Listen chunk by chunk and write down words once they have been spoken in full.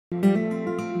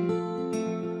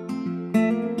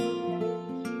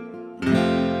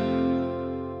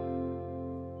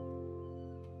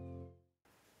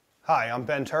Hi, I'm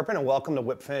Ben Turpin and welcome to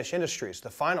Whip Finish Industries, the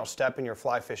final step in your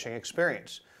fly fishing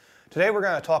experience. Today we're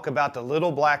going to talk about the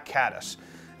little black caddis,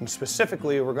 and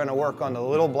specifically we're going to work on the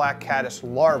little black caddis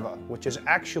larva, which is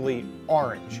actually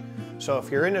orange. So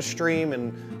if you're in a stream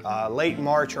in late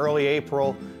March, early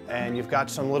April, and you've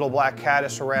got some little black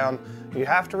caddis around, you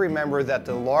have to remember that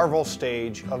the larval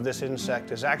stage of this insect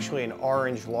is actually an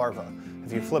orange larva.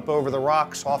 If you flip over the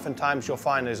rocks, oftentimes you'll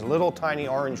find these little tiny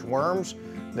orange worms.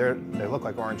 They look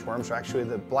like orange worms, they're actually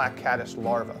the black caddis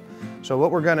larva. So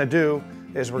what we're going to do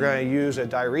is we're going to use a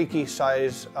Dairiki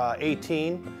size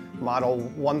 18 model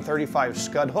 135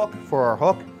 scud hook for our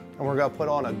hook, and we're going to put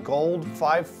on a gold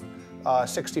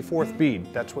 5/64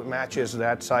 bead. That's what matches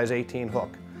that size 18 hook.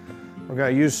 We're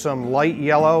going to use some light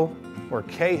yellow or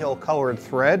Cahill colored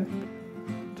thread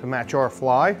to match our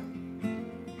fly.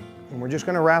 And we're just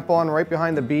going to wrap on right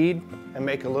behind the bead and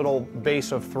make a little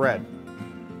base of thread.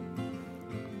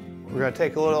 We're going to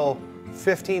take a little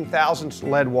 15 thousandths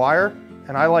lead wire,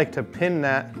 and I like to pin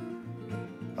that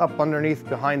up underneath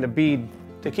behind the bead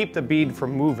to keep the bead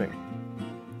from moving.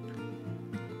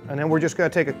 And then we're just going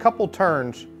to take a couple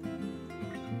turns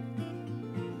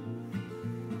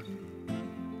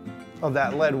of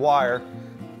that lead wire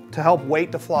to help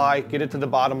weight the fly, get it to the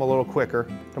bottom a little quicker.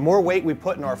 The more weight we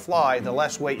put in our fly, the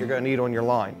less weight you're going to need on your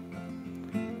line.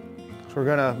 So we're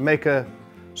going to make a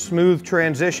smooth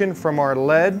transition from our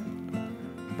lead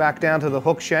back down to the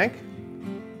hook shank,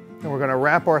 and we're going to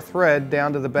wrap our thread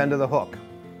down to the bend of the hook.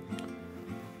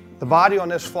 The body on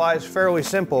this fly is fairly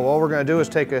simple. All we're going to do is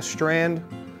take a strand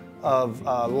of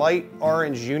light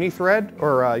orange uni thread,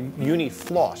 or uni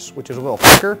floss, which is a little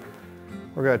thicker.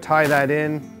 We're going to tie that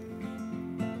in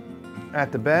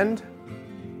at the bend,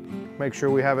 make sure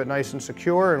we have it nice and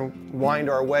secure, and wind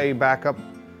our way back up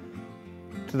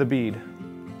to the bead.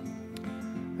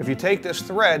 If you take this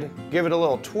thread, give it a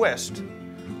little twist,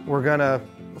 we're going to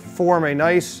form a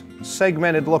nice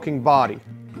segmented looking body.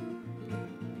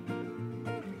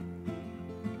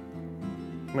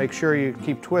 Make sure you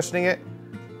keep twisting it.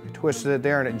 I twisted it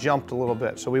there and it jumped a little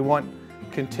bit. So we want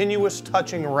continuous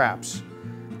touching wraps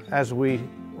as we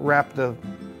wrap the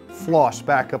floss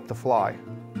back up the fly.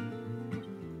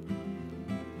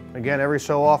 Again, every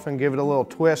so often give it a little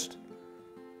twist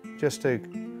just to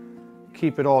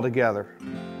keep it all together.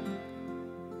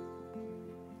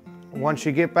 Once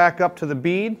you get back up to the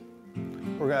bead,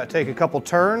 we're going to take a couple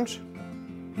turns,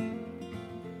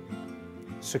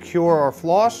 secure our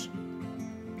floss,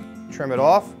 trim it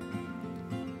off.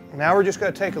 Now we're just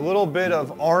going to take a little bit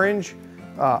of orange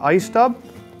ice dub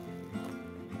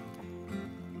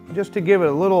just to give it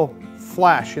a little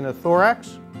flash in the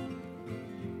thorax.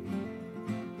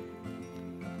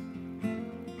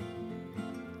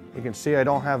 You can see I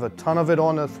don't have a ton of it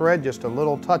on the thread, just a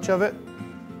little touch of it.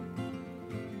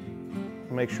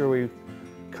 Make sure we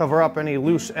cover up any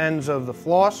loose ends of the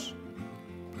floss.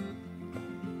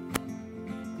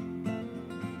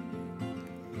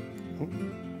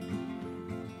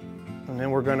 And then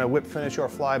we're going to whip finish our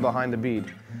fly behind the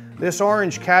bead. This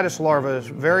orange caddis larva is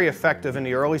very effective in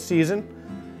the early season.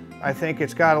 I think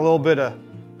it's got a little bit of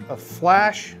a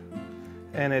flash,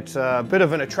 and it's a bit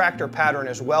of an attractor pattern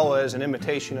as well as an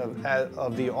imitation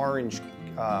of the orange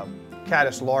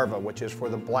caddis larva, which is for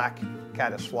the black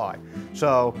caddis fly.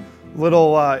 So,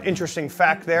 little interesting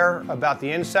fact there about the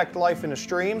insect life in the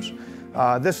streams.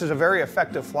 This is a very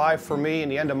effective fly for me in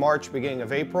the end of March, beginning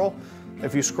of April.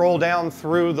 If you scroll down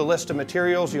through the list of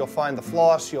materials, you'll find the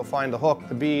floss, you'll find the hook,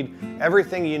 the bead,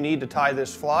 everything you need to tie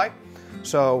this fly.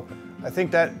 So I think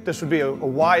that this would be a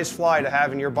wise fly to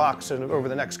have in your box over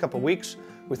the next couple weeks.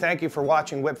 We thank you for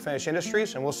watching Whip Finish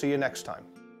Industries, and we'll see you next time.